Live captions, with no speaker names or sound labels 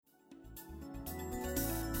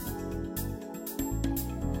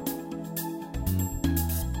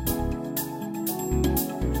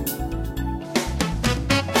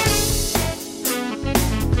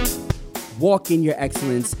Walk in Your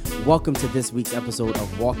Excellence. Welcome to this week's episode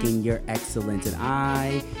of Walk in Your Excellence. And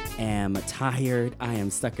I am tired. I am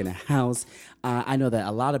stuck in a house. I know that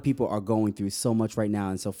a lot of people are going through so much right now.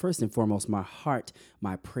 And so first and foremost, my heart,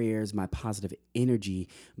 my prayers, my positive energy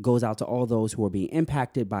goes out to all those who are being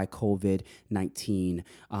impacted by COVID-19,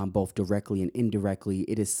 both directly and indirectly.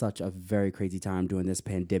 It is such a very crazy time during this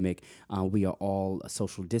pandemic. We are all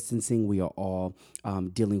social distancing. We are all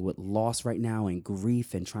dealing with loss right now and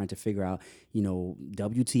grief and trying to figure out,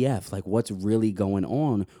 WTF, like what's really going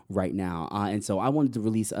on right now. And so I wanted to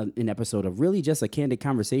release an episode of really just a candid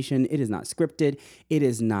conversation. It is not scripted. It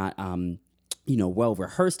is not, well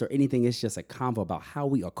rehearsed or anything. It's just a convo about how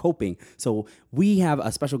we are coping. So we have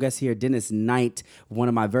a special guest here, Dennis Knight, one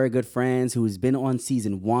of my very good friends who's been on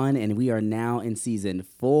season 1, and we are now in season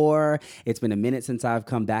 4. It's been a minute since I've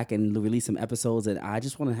come back and released some episodes, and I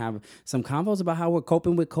just want to have some convos about how we're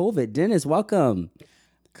coping with COVID. Dennis, welcome.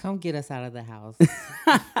 Come get us out of the house.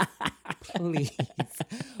 Please.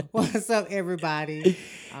 What's up, everybody?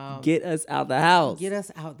 Get us out the house. Get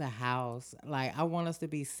us out the house. Like, I want us to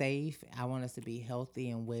be safe. I want us to be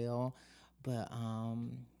healthy and well. But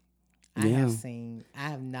I've seen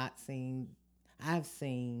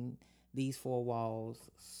these 4 walls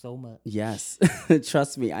so much. Yes.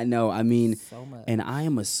 Trust me. I know. I mean, so much. And I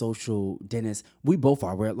am a social, Dennis. We both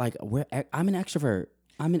are. I'm an extrovert.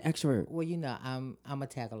 Well, I'm a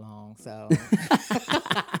tag along, so.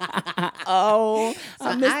 Oh, so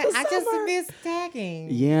I missed the I just summer. miss tagging.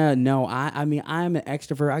 Yeah, no, I mean, I'm an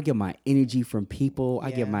extrovert. I get my energy from people.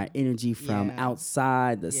 I get Yeah. my energy from Yeah.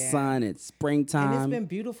 outside, the Yeah. sun. It's springtime. And it's been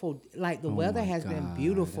beautiful. Like, the weather my has been God.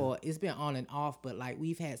 beautiful. It's been on and off, but like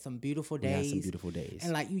we've had some beautiful We had days. some beautiful days.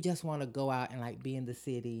 And like, you just want to go out and like be in the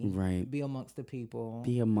city, Right. Be amongst the people,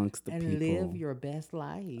 Be amongst the and people. live your best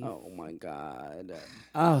life. Oh my God.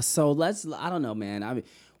 Oh, so I don't know, man. I mean,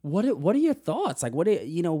 what are your thoughts? Like,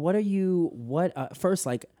 first,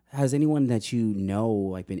 like, has anyone that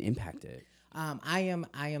like been impacted? I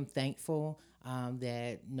am thankful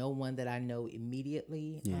that no one that I know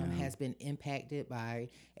immediately has been impacted by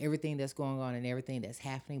everything that's going on and everything that's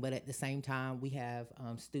happening. But at the same time, we have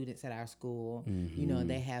students at our school,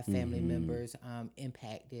 they have family members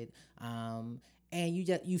impacted. And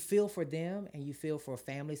you feel for them and you feel for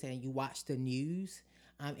families, and you watch the news.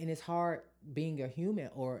 And it's hard being a human,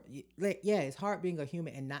 it's hard being a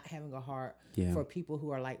human and not having a heart for people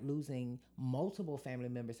who are like losing multiple family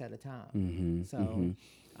members at a time.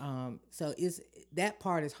 So that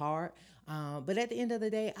part is hard. But at the end of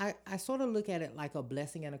the day, I sort of look at it like a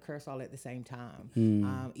blessing and a curse all at the same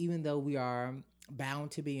time. Even though we are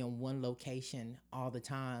bound to be in one location all the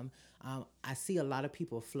time, I see a lot of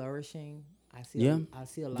people flourishing. I see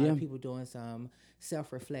a lot of people doing some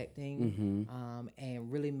self-reflecting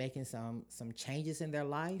and really making some changes in their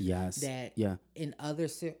life in other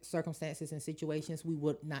circumstances and situations we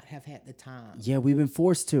would not have had the time. Yeah, we've been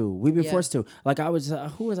forced to. Like, I was,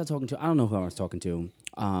 who was I talking to? I don't know who I was talking to.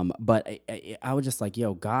 But I was just like,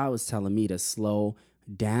 God was telling me to slow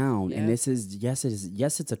down. Yeah. And this is,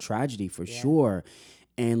 it's a tragedy for sure.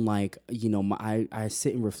 And like, I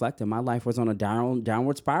sit and reflect, and my life was on a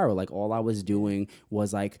downward spiral. Like, all I was doing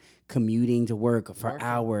was like commuting to work for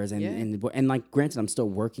hours, and like, granted, I'm still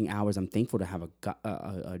working hours. I'm thankful to have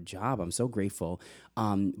a job. I'm so grateful.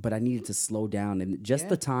 But I needed to slow down, and just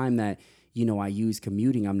the time that I use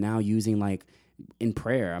commuting, I'm now using like in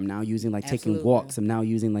prayer. I'm now using like taking walks. I'm now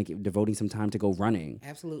using like devoting some time to go running.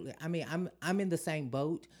 Absolutely. I mean, I'm in the same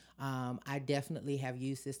boat. I definitely have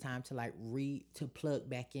used this time to like to plug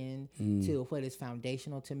back in to what is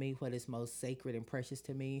foundational to me, what is most sacred and precious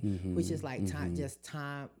to me, which is like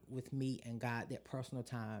time with me and God, that personal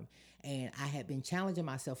time. And I had been challenging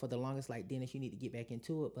myself for the longest, like, Dennis, you need to get back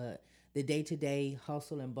into it. But the day-to-day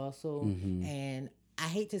hustle and bustle, and I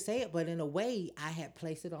hate to say it, but in a way, I had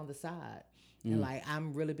placed it on the side. And like,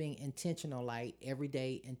 I'm really being intentional, like every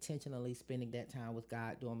day, intentionally spending that time with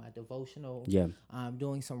God, doing my devotional,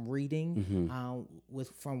 doing some reading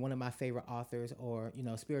from one of my favorite authors, or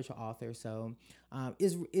spiritual authors. So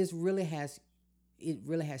it really has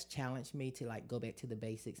challenged me to like go back to the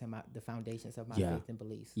basics and the foundations of my faith and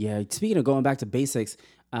beliefs. Yeah. Speaking of going back to basics,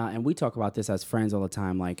 and we talk about this as friends all the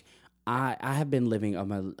time, like, I have been living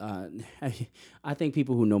I think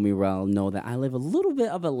people who know me well know that I live a little bit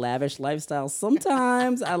of a lavish lifestyle.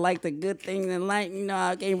 Sometimes I like the good things in life.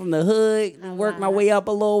 I came from the hood, worked my way up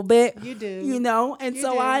a little bit. You do. And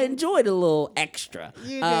so I enjoyed a little extra.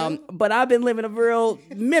 You do. But I've been living a real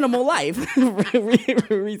minimal life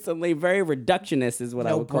recently. Very reductionist is what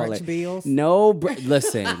I would call it. Bills. No,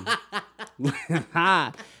 listen.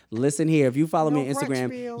 Listen here, if you follow me No on brunch Instagram,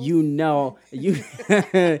 meals. you know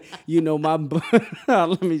you know my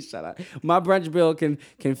let me shut up. My brunch bill can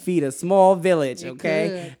feed a small village.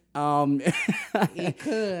 Okay, It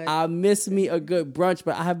could. I miss me a good brunch,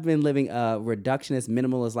 but I have been living a reductionist,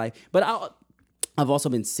 minimalist life. But I've also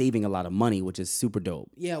been saving a lot of money, which is super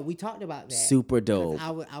dope. Yeah, we talked about that. Super dope.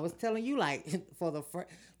 I was telling you, like, for the first,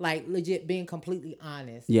 like, legit being completely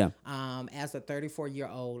honest. Yeah. As a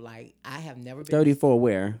 34-year-old, like, I have never been 34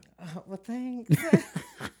 where? Well, thanks.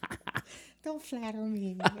 Don't flatter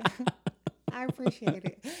me. I appreciate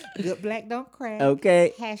it. Good black don't crack.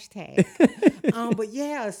 Okay. Hashtag. But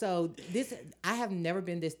yeah, so I have never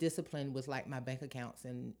been this disciplined with like my bank accounts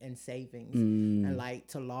and savings and like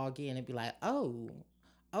to log in and be like, oh,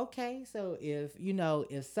 okay. So if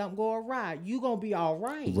something go awry, you gonna be all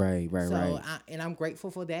right. Right. So and I'm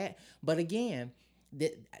grateful for that. But again,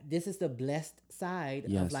 this is the blessed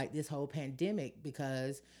side of like this whole pandemic,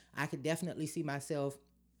 because I could definitely see myself.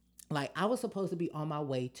 Like, I was supposed to be on my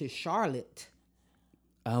way to Charlotte.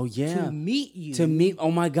 Oh, yeah. To meet you.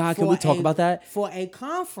 Oh, my God. Can we talk about that? For a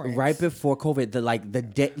conference. Right before COVID, the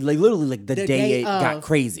day, like literally like the day it got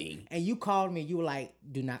crazy. And you called me. You were like,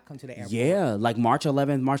 do not come to the airport. Yeah. Like March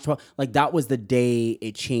 11th, March 12th. Like that was the day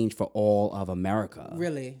it changed for all of America.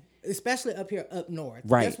 Really? Especially up here, up north.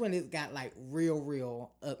 Right. That's when it got like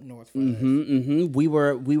real up north for us. We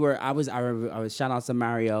were. I was shout out to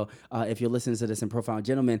Mario. If you're listening to this in Profound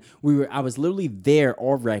Gentlemen, I was literally there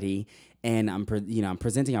already, and I'm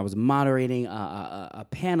presenting. I was moderating a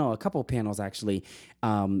panel, a couple of panels actually,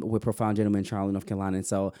 with Profound Gentlemen in Charlotte, North Carolina. And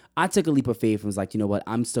so I took a leap of faith and was like, you know what,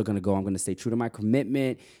 I'm still gonna go. I'm gonna stay true to my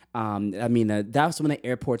commitment. That's when the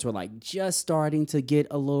airports were like just starting to get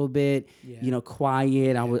a little bit,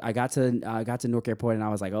 quiet. I got to Newark Airport and I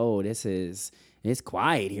was like, oh, it's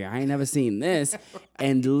quiet here. I ain't never seen this.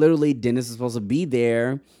 And literally, Dennis was supposed to be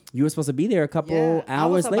there. You were supposed to be there a couple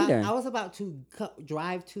hours later. I was about to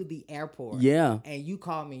drive to the airport. Yeah. And you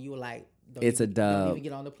called me. You were like, it's a dub. Don't even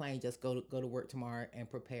get on the plane. Just go to work tomorrow and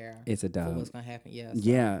prepare. It's a dub. For what's gonna happen? Yeah.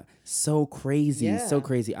 Yeah. So crazy. Yeah. So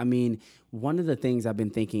crazy. I mean, one of the things I've been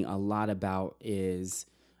thinking a lot about is,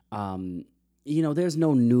 there's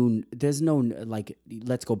no like,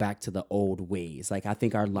 let's go back to the old ways. Like, I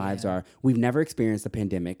think our lives we've never experienced the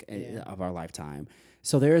pandemic of our lifetime.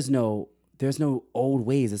 So there's no old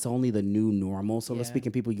ways. It's only the new normal. So let's speak,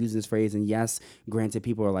 and people use this phrase. And yes, granted,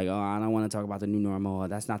 people are like, oh, I don't want to talk about the new normal.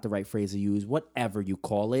 That's not the right phrase to use. Whatever you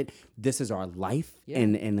call it, this is our life. Yeah.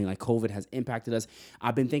 And like COVID has impacted us.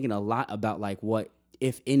 I've been thinking a lot about like what,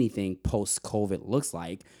 if anything, post-COVID looks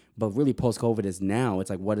like. But really post-COVID is now. It's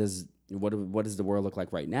like, what does the world look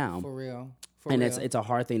like right now? For real. It's a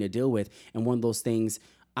hard thing to deal with. And one of those things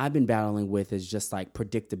I've been battling with is just like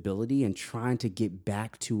predictability and trying to get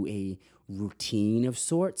back to a routine of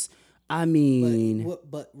sorts. I mean,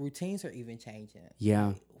 but routines are even changing. Yeah.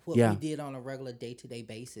 Like what we did on a regular day-to-day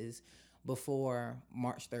basis before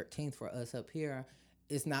March 13th for us up here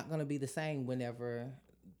is not going to be the same whenever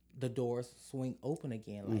the doors swing open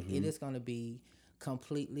again. Like it is going to be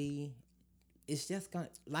completely.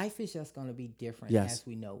 Life is just going to be different as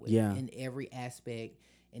we know it. Yeah. In every aspect,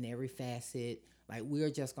 in every facet. Like, we're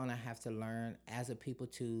just going to have to learn as a people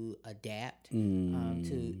to adapt to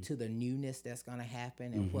the newness that's going to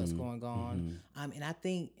happen and what's going on. And I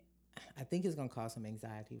think it's going to cause some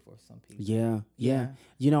anxiety for some people. Yeah.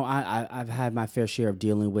 I've had my fair share of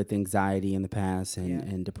dealing with anxiety in the past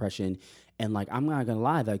and depression. And, like, I'm not going to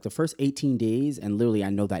lie. Like, the first 18 days, and literally I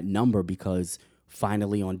know that number because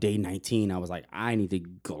finally on day 19, I was like, I need to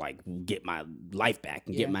go like get my life back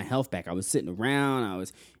and get my health back. I was sitting around, I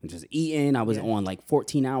was just eating. I was on like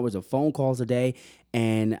 14 hours of phone calls a day.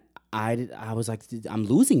 And I was like, I'm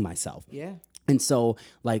losing myself. Yeah. And so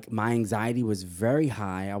like my anxiety was very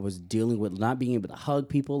high. I was dealing with not being able to hug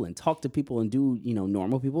people and talk to people and do,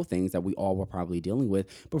 normal people things that we all were probably dealing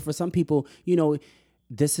with. But for some people,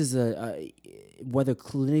 this is whether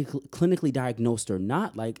clinically diagnosed or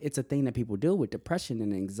not, like it's a thing that people deal with, depression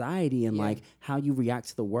and anxiety and like how you react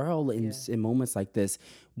to the world in moments like this.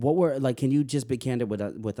 What were like? Can you just be candid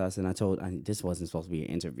with us? And this wasn't supposed to be an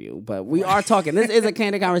interview, but we are talking. This is a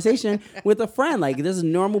candid conversation with a friend. Like this is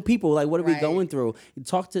normal people. Like what are we going through?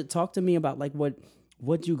 Talk to me about like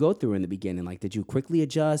what you go through in the beginning. Like did you quickly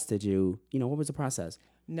adjust? Did you what was the process?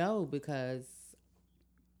 No, because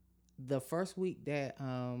the first week that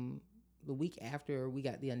the week after we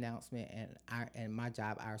got the announcement and my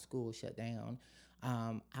job, our school shut down,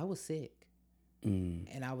 I was sick.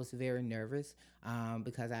 And I was very nervous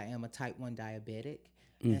because I am a type 1 diabetic.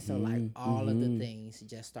 And so like all of the things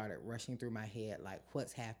just started rushing through my head, like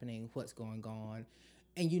what's happening, what's going on.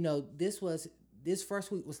 And this was this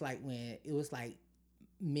first week was like when it was like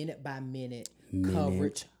minute by minute Minute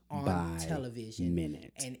coverage on by television.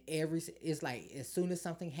 minute. And it's like as soon as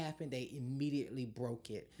something happened, they immediately broke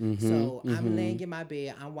it. Mm-hmm, So I'm laying in my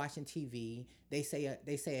bed, I'm watching TV. They say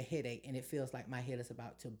a headache, and it feels like my head is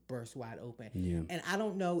about to burst wide open. Yeah. And I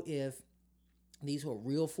don't know if these were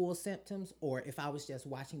real full symptoms or if I was just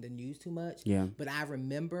watching the news too much. Yeah. But I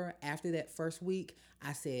remember after that first week,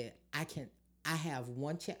 I said, I have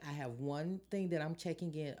one thing that I'm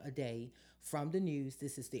checking in a day from the news.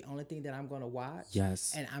 This is the only thing that I'm going to watch.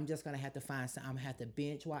 Yes. And I'm just going to have to I'm going to have to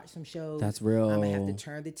binge watch some shows. That's real. I'm going to have to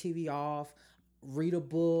turn the TV off, read a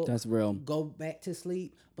book. That's real. Go back to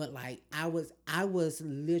sleep. But like I was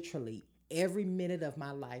literally every minute of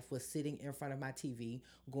my life was sitting in front of my TV,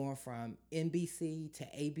 going from NBC to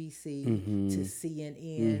ABC to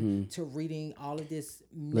CNN to reading all of this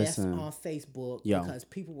mess on Facebook because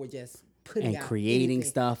people were just putting out creating anything.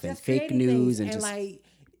 stuff and Just fake creating news things. and just like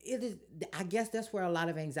it is. I guess that's where a lot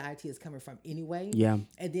of anxiety is coming from anyway. Yeah.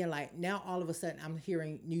 And then like now all of a sudden I'm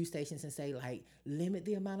hearing news stations and say like limit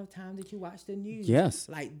the amount of time that you watch the news. Yes.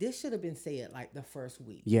 Like this should have been said like the first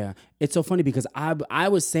week. Yeah, it's so funny because I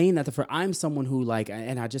was saying that I'm someone who like,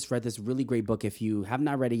 and I just read this really great book. If you have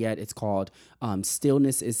not read it yet, it's called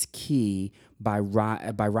 "Stillness is Key" by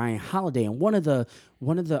Ryan Holiday. And one of the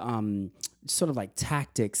sort of like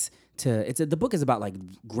tactics the book is about like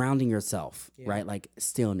grounding yourself, right? Like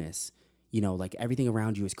stillness. You know, like everything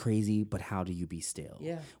around you is crazy, but how do you be still?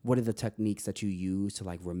 Yeah. What are the techniques that you use to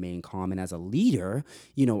like remain calm? And as a leader,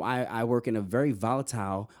 you know, I work in a very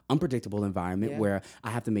volatile, unpredictable environment where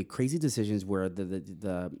I have to make crazy decisions where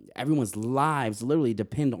the everyone's lives literally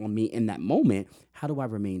depend on me in that moment. How do I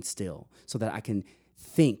remain still so that I can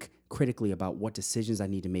think critically about what decisions I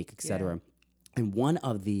need to make, et cetera? Yeah. And one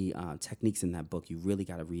of the techniques in that book, you really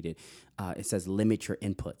got to read it. It says limit your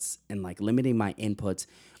inputs, and like limiting my inputs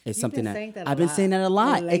is something that I've been saying that a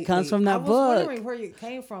lot. It comes from that book. I was wondering where it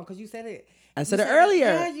came from because you said it. I said it earlier.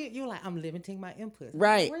 Yeah, you were like, I'm limiting my inputs.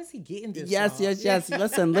 Right. Where is he getting this Yes, from? yes.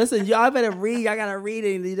 Listen, y'all better read. Y'all got to read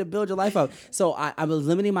it. You need to build your life up. So I was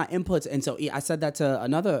limiting my inputs. And so I said that to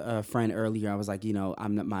another friend earlier. I was like, you know,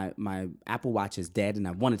 my Apple Watch is dead and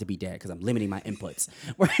I want it to be dead because I'm limiting my inputs.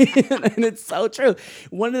 Right? And it's so true.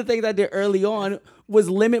 One of the things I did early on was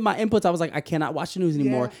limit my inputs. I was like, I cannot watch the news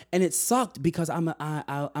anymore. Yeah. And it sucked because I'm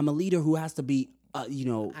a leader who has to be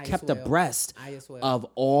kept abreast of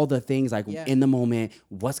all the things like in the moment,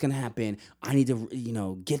 what's going to happen. I need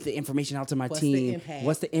to, get the information out to my team.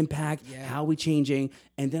 What's the impact? Yeah. How are we changing?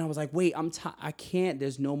 And then I was like, wait, I can't,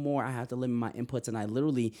 there's no more. I have to limit my inputs. And I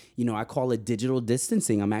literally, I call it digital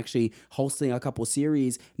distancing. I'm actually hosting a couple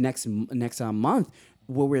series next month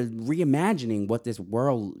where we're reimagining what this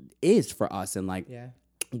world is for us. And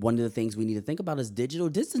one of the things we need to think about is digital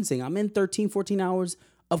distancing. I'm in 13, 14 hours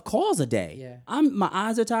of calls a day. Yeah. My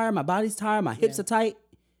eyes are tired, my body's tired, my hips are tight.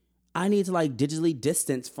 I need to digitally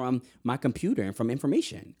distance from my computer and from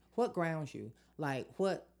information. What grounds you? Like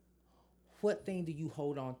what thing do you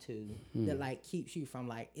hold on to that keeps you from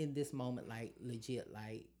in this moment legit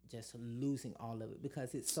just losing all of it,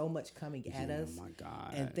 because it's so much coming at us. Oh my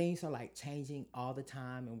God. And things are changing all the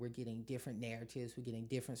time, and we're getting different narratives, we're getting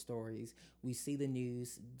different stories. We see the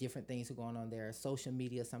news, different things are going on there. Social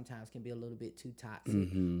media sometimes can be a little bit too toxic.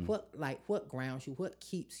 Mm-hmm. What grounds you? What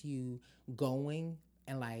keeps you going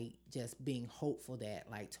and just being hopeful that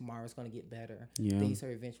tomorrow's going to get better? Yeah. Things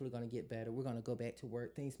are eventually going to get better. We're going to go back to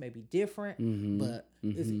work. Things may be different,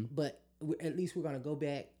 but at least we're going to go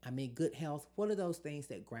back. I'm in good health. What are those things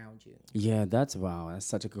that ground you? Yeah, that's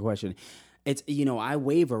such a good question. It's, I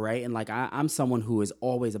waver, right? And I'm someone who is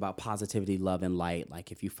always about positivity, love, and light.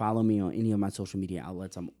 If you follow me on any of my social media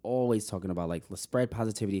outlets, I'm always talking about let's spread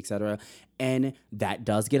positivity, etc. And that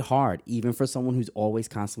does get hard, even for someone who's always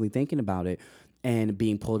constantly thinking about it and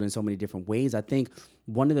being pulled in so many different ways. I think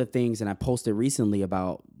one of the things, and I posted recently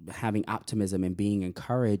about having optimism and being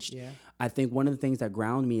encouraged. Yeah. I think one of the things that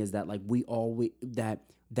ground me is that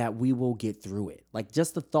that we will get through it.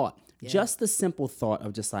 Just the thought, just the simple thought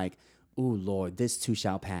of just ooh, Lord, this too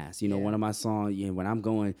shall pass. One of my songs, when I'm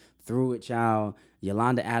going through it, child,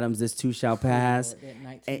 Yolanda Adams, this too shall pass. That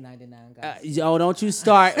 1999 gospel. Don't you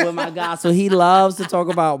start with my gospel. He loves to talk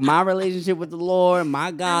about my relationship with the Lord,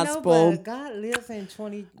 my gospel. I know, but God lives in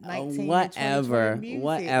 2019.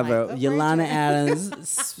 Whatever. Yolanda Adams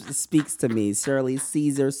speaks to me. Shirley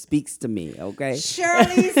Caesar speaks to me, okay?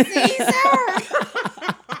 Shirley Caesar!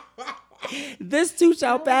 This too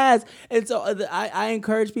shall pass. And so I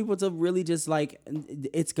encourage people to really just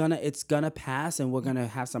it's gonna pass, and we're gonna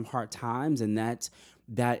have some hard times, and that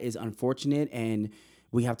is unfortunate. And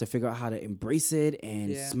we have to figure out how to embrace it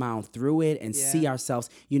and smile through it and see ourselves.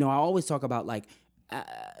 You know, I always talk about like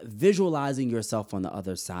visualizing yourself on the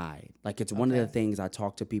other side. Like it's one of the things I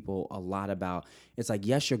talk to people a lot about. It's like,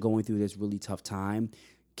 yes, you're going through this really tough time.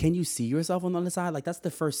 Can you see yourself on the other side? Like that's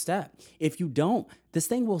the first step. If you don't, this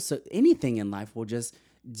thing will, anything in life will just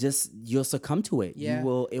you'll succumb to it. Yeah, it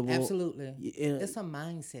will absolutely. It's a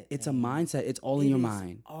mindset. It's a mindset. It's all in your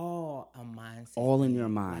mind. All a mindset. All in your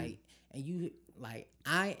mind. Like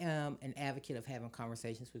I am an advocate of having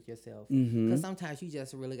conversations with yourself, because sometimes you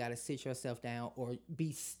just really got to sit yourself down or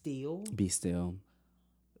be still. Be still.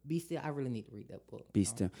 Be still. I really need to read that book. Be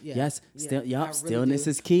still. Yeah. Yes. Still. Yep. Stillness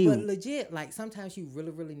is key. But legit, like sometimes you really,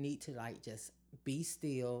 really need to like just be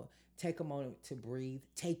still. Take a moment to breathe.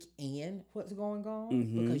 Take in what's going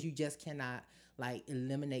on, because you just cannot like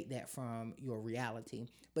eliminate that from your reality.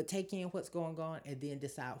 But take in what's going on and then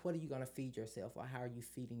decide, what are you going to feed yourself, or how are you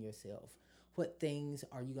feeding yourself? What things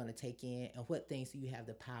are you going to take in, and what things do you have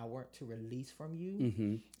the power to release from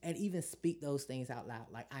you? And even speak those things out loud.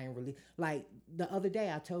 Like, I am really, like the other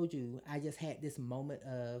day I told you, I just had this moment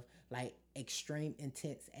of like extreme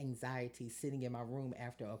intense anxiety sitting in my room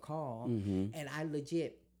after a call. And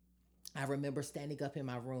I remember standing up in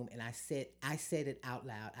my room and I said it out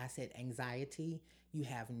loud. I said, anxiety, you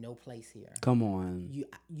have no place here. Come on.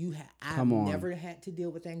 I've never had to deal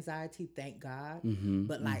with anxiety, thank God.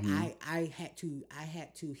 But like I had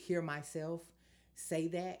to hear myself say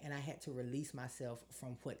that, and I had to release myself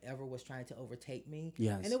from whatever was trying to overtake me.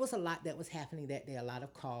 Yes. And it was a lot that was happening that day, a lot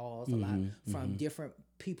of calls, a lot from different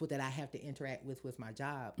people that I have to interact with my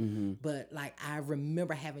job. But like I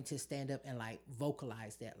remember having to stand up and like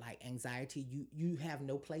vocalize that, like, anxiety, you have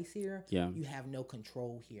no place here. You have no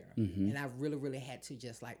control here. And I really, really had to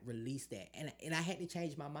just like release that. And I had to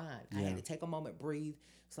change my mind. I had to take a moment, breathe.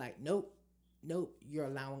 It's like, nope, you're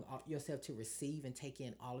allowing yourself to receive and take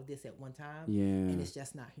in all of this at one time. And it's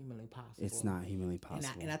just not humanly possible. It's not humanly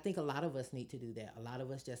possible. And I think a lot of us need to do that. A lot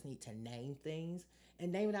of us just need to name things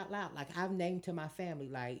and name it out loud. Like I've named to my family,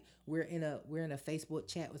 like we're in a Facebook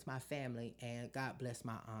chat with my family, and God bless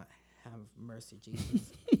my aunt. Have mercy,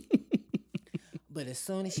 Jesus. But as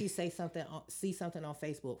soon as she see something on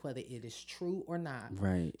Facebook, whether it is true or not,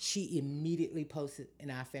 she immediately posts it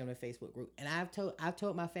in our family Facebook group. And I've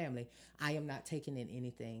told my family, I am not taking in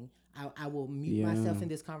anything. I will mute myself in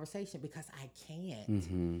this conversation because I can't.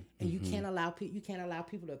 And you can't allow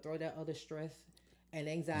people to throw that other stress and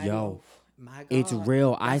anxiety. My God, it's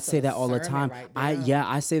real. I say that all the time.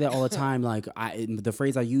 I say that all the time. Like the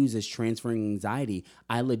phrase I use is transferring anxiety.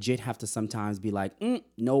 I legit have to sometimes be like,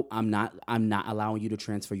 nope, I'm not allowing you to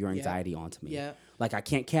transfer your anxiety onto me. Like I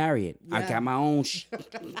can't carry it. I got my own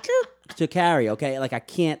to carry. Okay, like I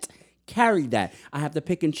can't carry that. I have to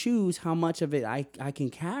pick and choose how much of it I can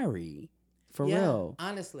carry. For real.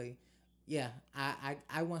 Honestly, I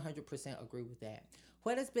 100% agree with that.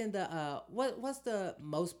 What has been the what's the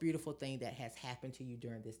most beautiful thing that has happened to you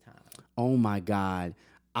during this time? Oh my God.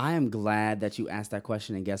 I am glad that you asked that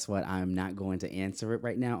question, and guess what? I'm not going to answer it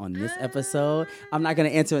right now on this episode. I'm not going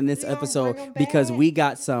to answer in this episode because we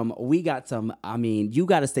got some, I mean, you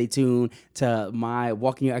got to stay tuned to my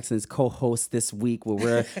Walking Your Excellence co-host this week where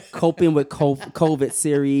we're coping with COVID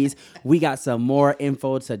series. We got some more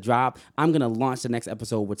info to drop. I'm going to launch the next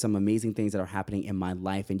episode with some amazing things that are happening in my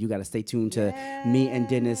life, and you got to stay tuned to me and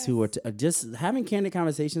Dennis, who are just having candid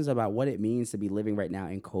conversations about what it means to be living right now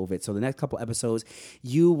in COVID. So the next couple episodes,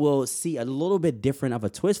 you will see a little bit different of a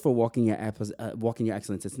twist for Walking Your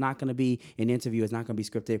Excellence. It's not going to be an interview. It's not going to be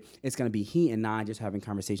scripted. It's going to be he and I just having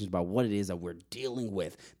conversations about what it is that we're dealing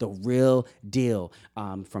with, the real deal,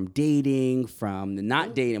 from dating, from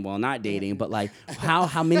not dating, but like how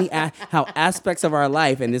aspects of our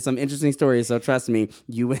life. And there's some interesting stories. So trust me,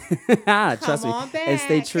 trust me, and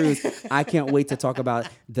stay true. I can't wait to talk about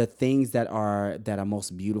the things that are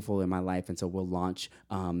most beautiful in my life. And so we'll launch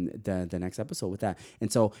the next episode with that.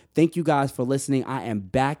 And so thank you guys for listening. I am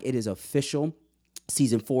back. It is official.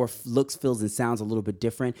 Season 4 looks, feels, and sounds a little bit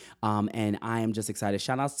different, and I am just excited.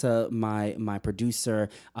 Shout outs to my producer,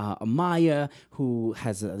 Amaya, who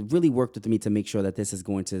has really worked with me to make sure that this is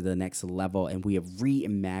going to the next level, and we have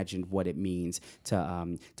reimagined what it means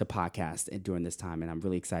to podcast during this time, and I'm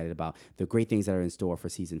really excited about the great things that are in store for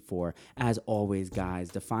Season 4. As always, guys,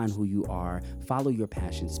 define who you are, follow your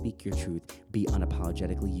passion, speak your truth, be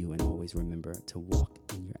unapologetically you, and always remember to walk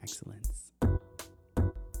in your excellence.